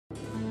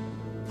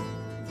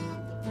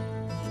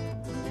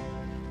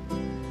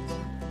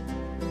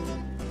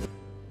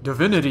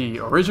Divinity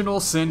Original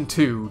Sin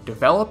 2,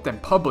 developed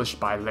and published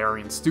by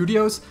Larian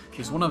Studios,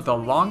 is one of the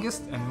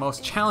longest and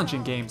most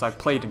challenging games I've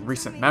played in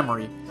recent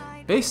memory.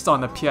 Based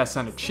on the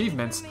PSN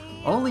achievements,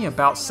 only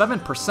about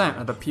 7%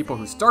 of the people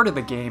who started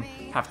the game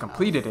have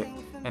completed it,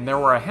 and there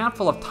were a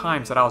handful of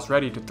times that I was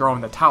ready to throw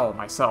in the towel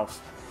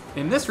myself.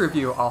 In this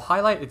review, I'll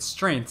highlight its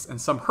strengths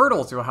and some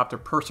hurdles you'll have to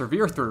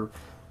persevere through,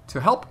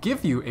 to help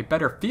give you a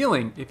better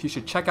feeling if you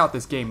should check out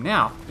this game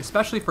now,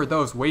 especially for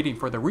those waiting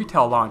for the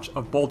retail launch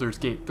of Baldur's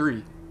Gate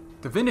 3.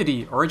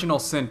 Divinity Original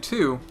Sin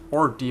 2,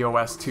 or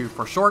DOS 2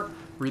 for short,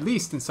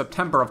 released in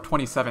September of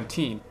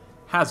 2017,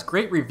 has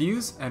great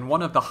reviews and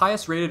one of the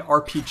highest rated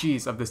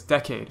RPGs of this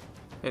decade.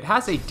 It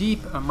has a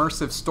deep,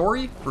 immersive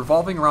story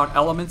revolving around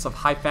elements of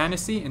high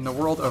fantasy in the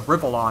world of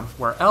Rivellon,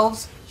 where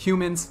elves,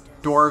 humans,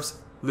 dwarves,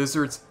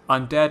 lizards,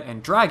 undead,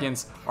 and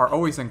dragons are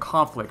always in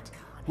conflict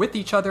with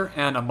each other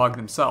and among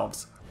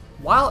themselves.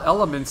 While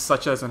elements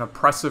such as an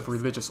oppressive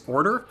religious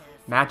order,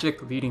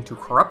 magic leading to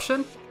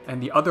corruption,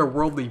 and the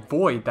otherworldly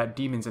void that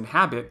demons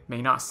inhabit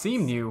may not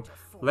seem new,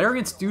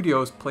 Larian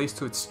Studios plays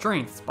to its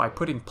strengths by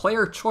putting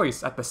player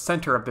choice at the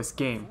center of this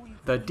game.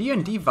 The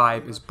D&D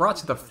vibe is brought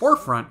to the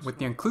forefront with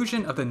the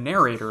inclusion of the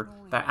narrator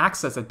that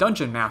acts as a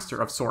dungeon master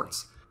of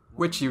sorts,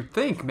 which you'd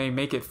think may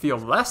make it feel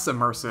less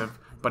immersive,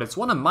 but it's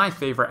one of my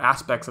favorite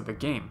aspects of the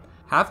game.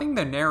 Having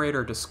the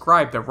narrator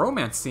describe the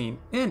romance scene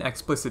in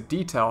explicit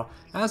detail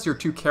as your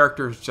two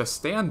characters just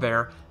stand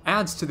there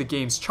adds to the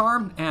game's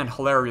charm and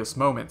hilarious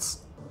moments.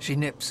 She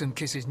nips and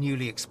kisses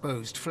newly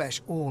exposed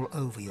flesh all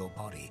over your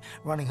body,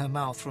 running her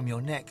mouth from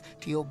your neck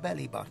to your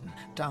belly button,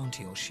 down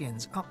to your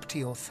shins, up to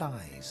your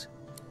thighs.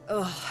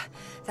 Ugh,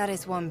 that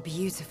is one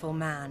beautiful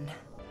man.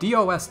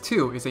 DOS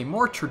 2 is a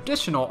more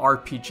traditional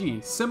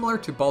RPG similar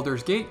to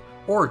Baldur's Gate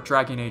or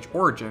Dragon Age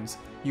Origins.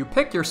 You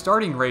pick your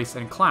starting race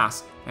and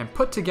class and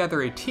put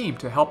together a team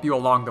to help you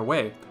along the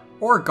way,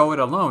 or go it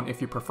alone if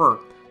you prefer.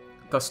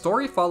 The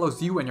story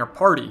follows you and your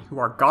party, who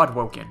are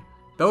Godwoken,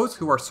 those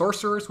who are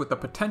sorcerers with the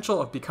potential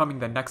of becoming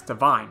the next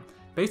divine,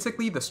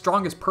 basically the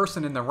strongest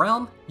person in the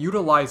realm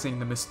utilizing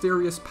the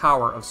mysterious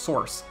power of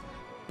Source.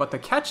 But the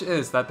catch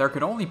is that there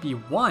could only be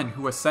one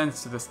who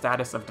ascends to the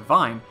status of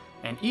divine,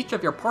 and each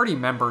of your party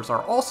members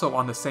are also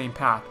on the same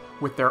path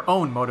with their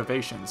own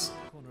motivations.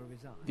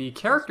 The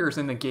characters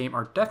in the game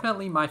are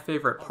definitely my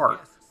favorite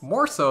part,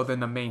 more so than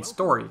the main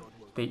story.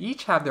 They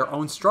each have their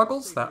own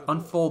struggles that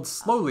unfold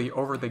slowly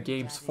over the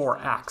game's 4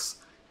 acts.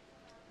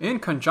 In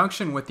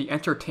conjunction with the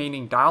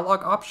entertaining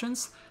dialogue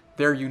options,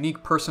 their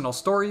unique personal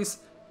stories,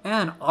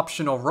 and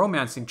optional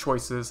romancing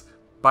choices,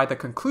 by the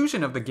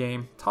conclusion of the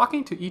game,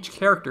 talking to each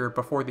character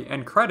before the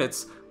end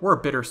credits were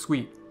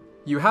bittersweet.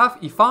 You have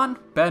Ifan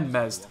Ben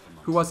Mezd,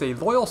 who was a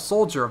loyal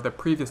soldier of the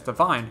previous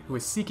divine who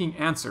is seeking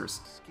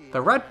answers.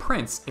 The Red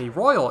Prince, a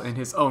royal in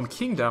his own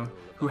kingdom,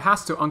 who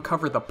has to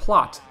uncover the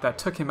plot that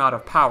took him out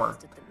of power.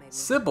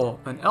 Sybil,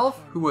 an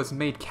elf who was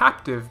made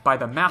captive by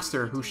the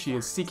master who she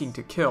is seeking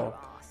to kill.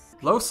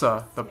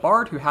 Losa, the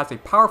bard who has a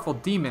powerful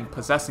demon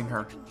possessing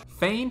her.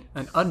 Thane,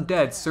 an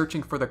undead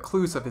searching for the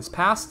clues of his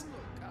past.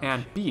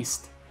 And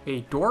Beast,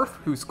 a dwarf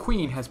whose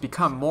queen has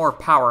become more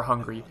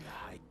power-hungry.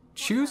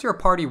 Choose your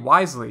party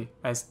wisely,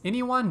 as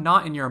anyone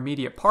not in your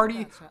immediate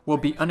party will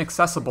be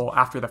inaccessible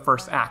after the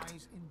first act.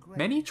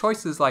 Many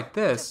choices like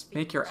this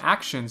make your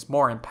actions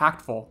more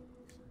impactful.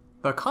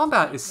 The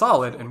combat is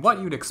solid and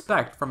what you'd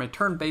expect from a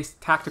turn-based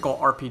tactical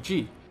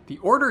RPG. The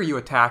order you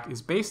attack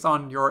is based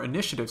on your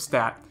initiative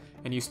stat,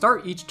 and you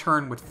start each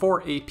turn with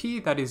 4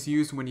 AP that is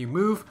used when you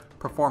move,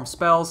 perform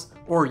spells,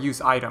 or use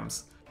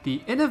items.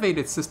 The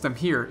innovated system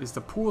here is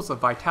the pools of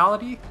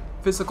vitality,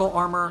 physical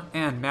armor,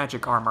 and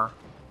magic armor.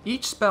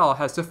 Each spell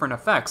has different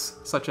effects,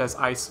 such as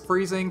ice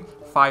freezing,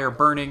 fire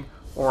burning,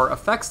 or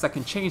effects that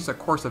can change the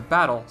course of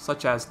battle,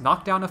 such as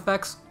knockdown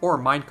effects or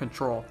mind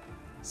control.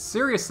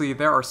 Seriously,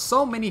 there are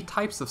so many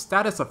types of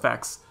status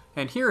effects,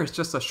 and here is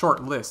just a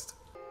short list.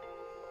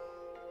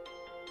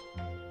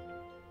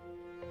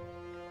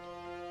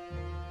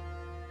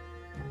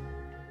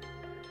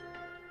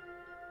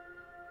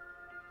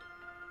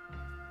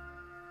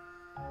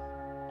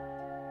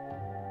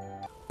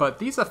 But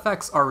these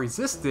effects are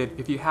resisted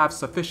if you have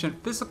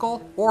sufficient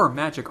physical or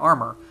magic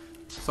armor.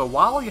 So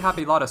while you have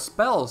a lot of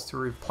spells to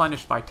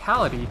replenish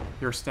vitality,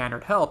 your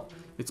standard health,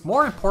 it's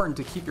more important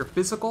to keep your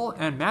physical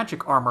and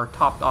magic armor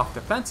topped off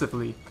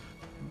defensively,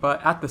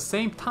 but at the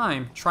same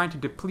time trying to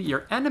deplete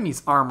your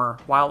enemy's armor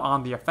while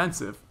on the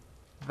offensive.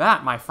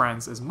 That, my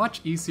friends, is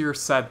much easier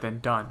said than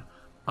done.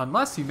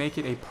 Unless you make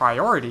it a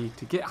priority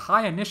to get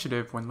high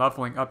initiative when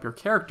leveling up your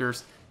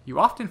characters, you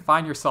often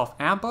find yourself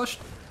ambushed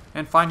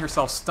and find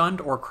yourself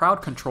stunned or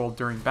crowd controlled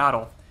during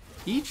battle.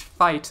 Each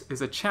fight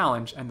is a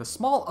challenge, and the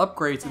small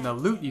upgrades in the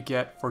loot you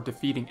get for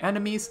defeating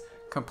enemies,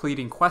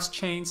 completing quest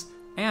chains,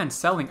 and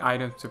selling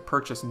items to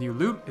purchase new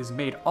loot is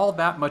made all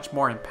that much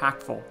more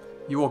impactful.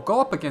 You will go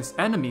up against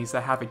enemies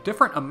that have a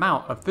different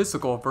amount of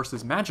physical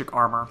versus magic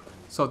armor,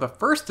 so the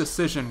first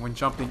decision when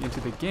jumping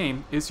into the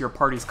game is your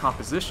party's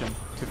composition,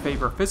 to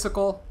favor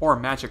physical or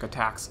magic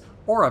attacks,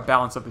 or a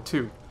balance of the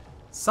two.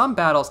 Some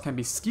battles can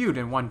be skewed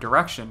in one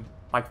direction,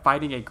 like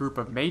fighting a group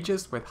of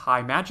mages with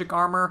high magic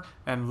armor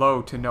and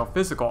low to no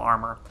physical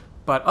armor.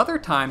 But other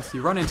times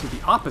you run into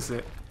the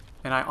opposite,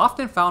 and I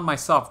often found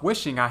myself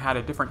wishing I had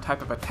a different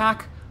type of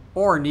attack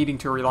or needing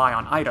to rely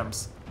on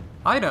items.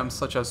 Items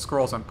such as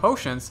scrolls and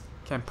potions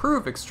can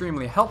prove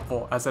extremely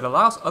helpful as it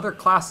allows other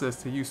classes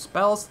to use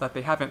spells that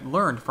they haven't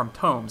learned from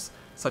tomes,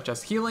 such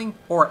as healing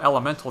or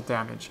elemental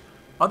damage.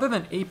 Other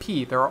than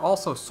AP, there are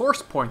also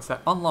source points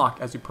that unlock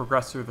as you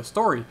progress through the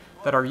story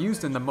that are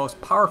used in the most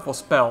powerful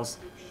spells,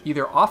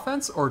 either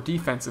offense or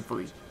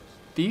defensively.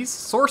 These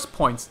source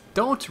points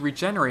don't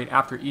regenerate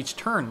after each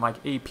turn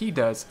like AP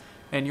does,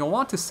 and you'll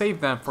want to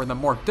save them for the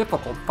more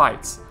difficult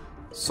fights.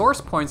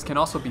 Source points can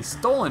also be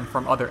stolen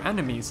from other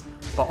enemies,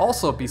 but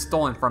also be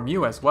stolen from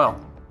you as well.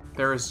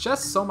 There is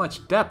just so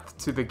much depth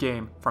to the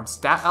game, from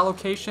stat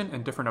allocation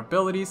and different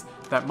abilities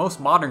that most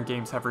modern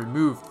games have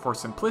removed for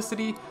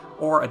simplicity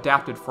or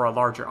adapted for a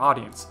larger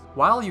audience.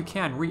 While you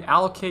can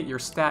reallocate your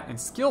stat and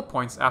skill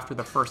points after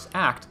the first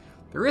act,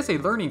 there is a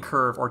learning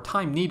curve or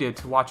time needed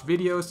to watch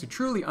videos to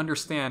truly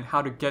understand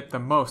how to get the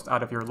most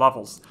out of your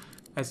levels,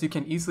 as you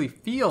can easily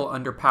feel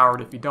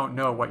underpowered if you don't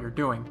know what you're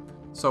doing.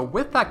 So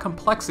with that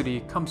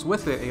complexity comes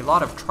with it a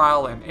lot of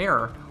trial and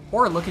error,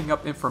 or looking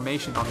up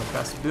information on the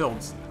best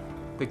builds.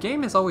 The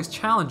game is always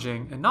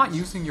challenging, and not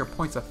using your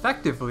points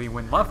effectively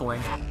when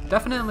leveling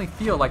definitely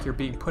feel like you're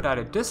being put at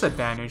a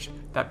disadvantage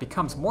that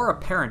becomes more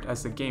apparent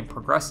as the game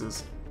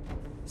progresses.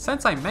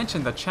 Since I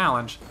mentioned the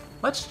challenge,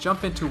 let's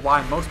jump into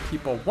why most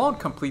people won't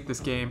complete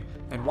this game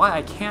and why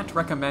I can't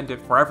recommend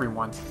it for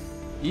everyone.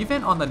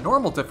 Even on the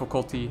normal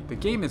difficulty, the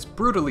game is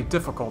brutally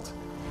difficult.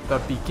 The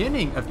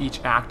beginning of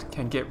each act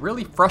can get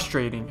really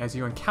frustrating as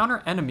you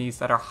encounter enemies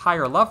that are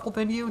higher level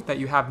than you that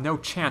you have no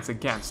chance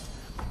against.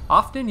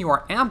 Often you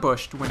are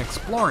ambushed when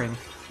exploring,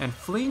 and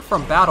fleeing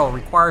from battle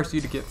requires you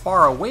to get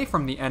far away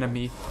from the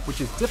enemy, which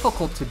is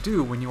difficult to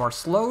do when you are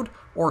slowed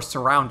or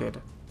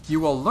surrounded. You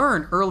will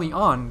learn early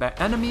on that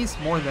enemies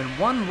more than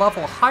one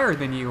level higher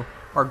than you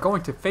are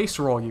going to face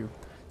roll you.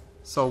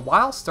 So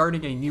while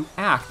starting a new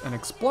act and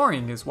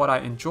exploring is what I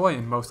enjoy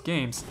in most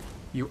games,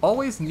 you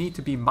always need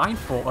to be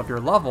mindful of your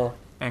level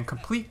and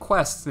complete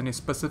quests in a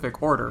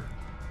specific order.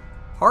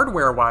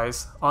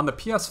 Hardware-wise, on the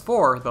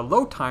PS4, the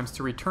load times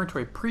to return to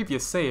a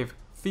previous save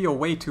feel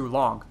way too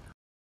long.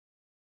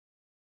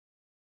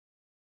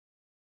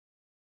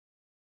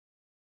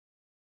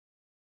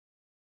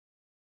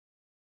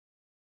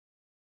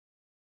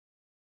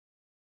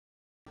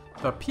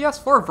 The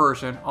PS4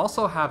 version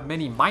also have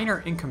many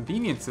minor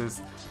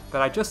inconveniences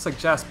that I just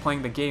suggest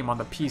playing the game on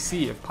the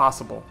PC if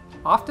possible.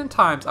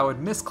 Oftentimes I would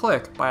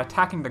misclick by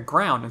attacking the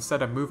ground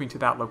instead of moving to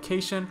that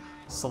location,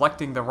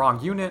 selecting the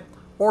wrong unit,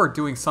 or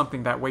doing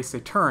something that wastes a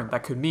turn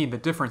that could mean the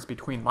difference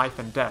between life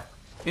and death.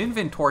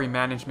 Inventory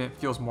management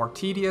feels more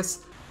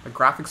tedious, the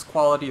graphics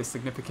quality is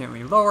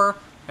significantly lower,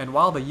 and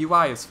while the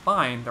UI is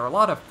fine, there are a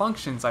lot of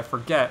functions I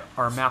forget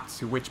are mapped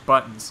to which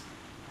buttons.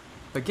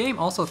 The game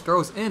also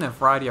throws in a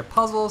variety of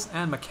puzzles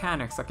and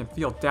mechanics that can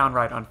feel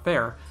downright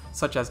unfair,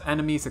 such as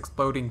enemies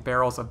exploding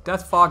barrels of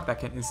death fog that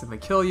can instantly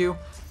kill you,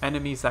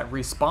 enemies that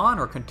respawn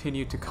or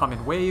continue to come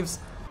in waves,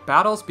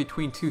 battles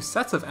between two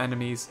sets of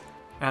enemies,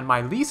 and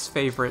my least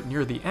favorite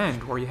near the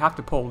end where you have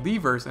to pull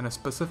levers in a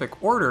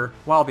specific order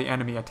while the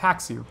enemy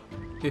attacks you.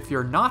 If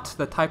you're not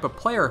the type of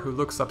player who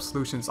looks up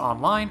solutions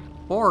online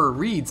or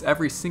reads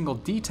every single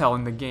detail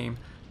in the game,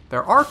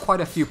 there are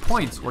quite a few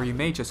points where you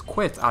may just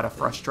quit out of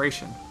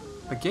frustration.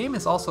 The game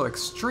is also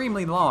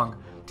extremely long,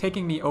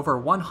 taking me over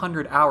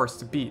 100 hours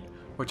to beat,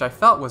 which I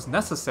felt was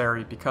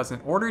necessary because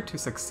in order to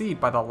succeed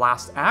by the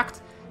last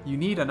act, you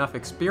need enough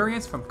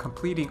experience from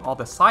completing all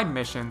the side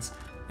missions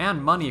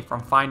and money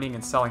from finding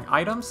and selling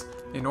items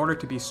in order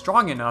to be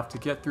strong enough to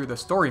get through the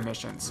story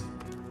missions.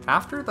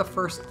 After the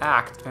first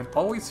act and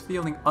always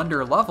feeling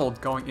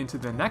under-leveled going into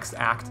the next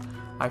act,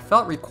 I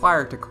felt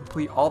required to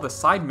complete all the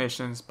side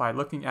missions by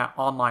looking at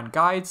online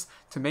guides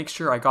to make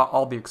sure I got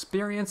all the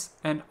experience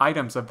and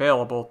items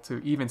available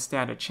to even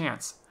stand a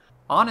chance.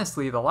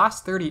 Honestly, the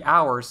last 30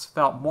 hours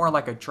felt more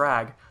like a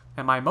drag,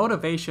 and my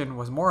motivation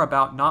was more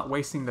about not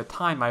wasting the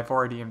time I've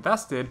already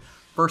invested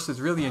versus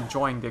really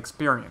enjoying the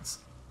experience.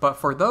 But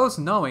for those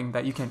knowing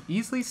that you can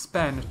easily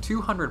spend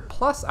 200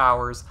 plus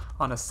hours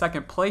on a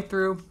second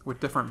playthrough with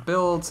different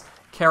builds,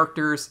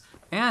 characters,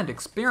 and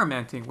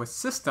experimenting with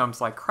systems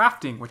like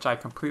crafting, which I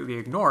completely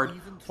ignored,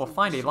 will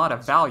find a lot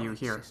of value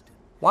here.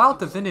 While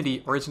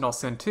Divinity Original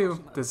Sin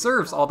 2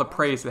 deserves all the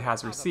praise it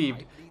has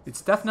received,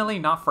 it's definitely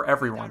not for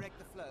everyone.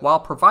 While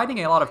providing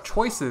a lot of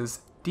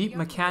choices, deep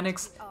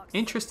mechanics,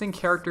 interesting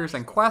characters,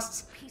 and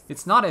quests,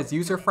 it's not as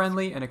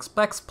user-friendly and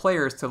expects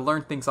players to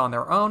learn things on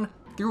their own,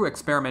 through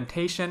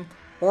experimentation,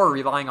 or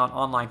relying on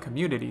online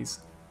communities.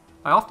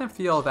 I often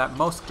feel that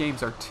most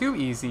games are too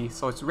easy,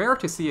 so it's rare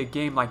to see a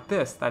game like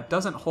this that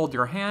doesn't hold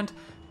your hand,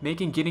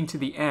 making getting to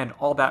the end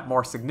all that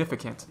more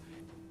significant.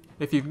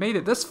 If you've made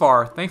it this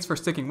far, thanks for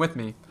sticking with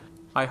me.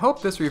 I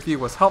hope this review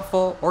was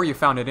helpful or you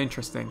found it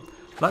interesting.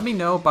 Let me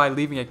know by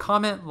leaving a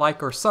comment,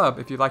 like, or sub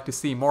if you'd like to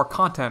see more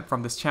content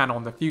from this channel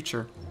in the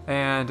future.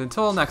 And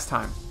until next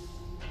time.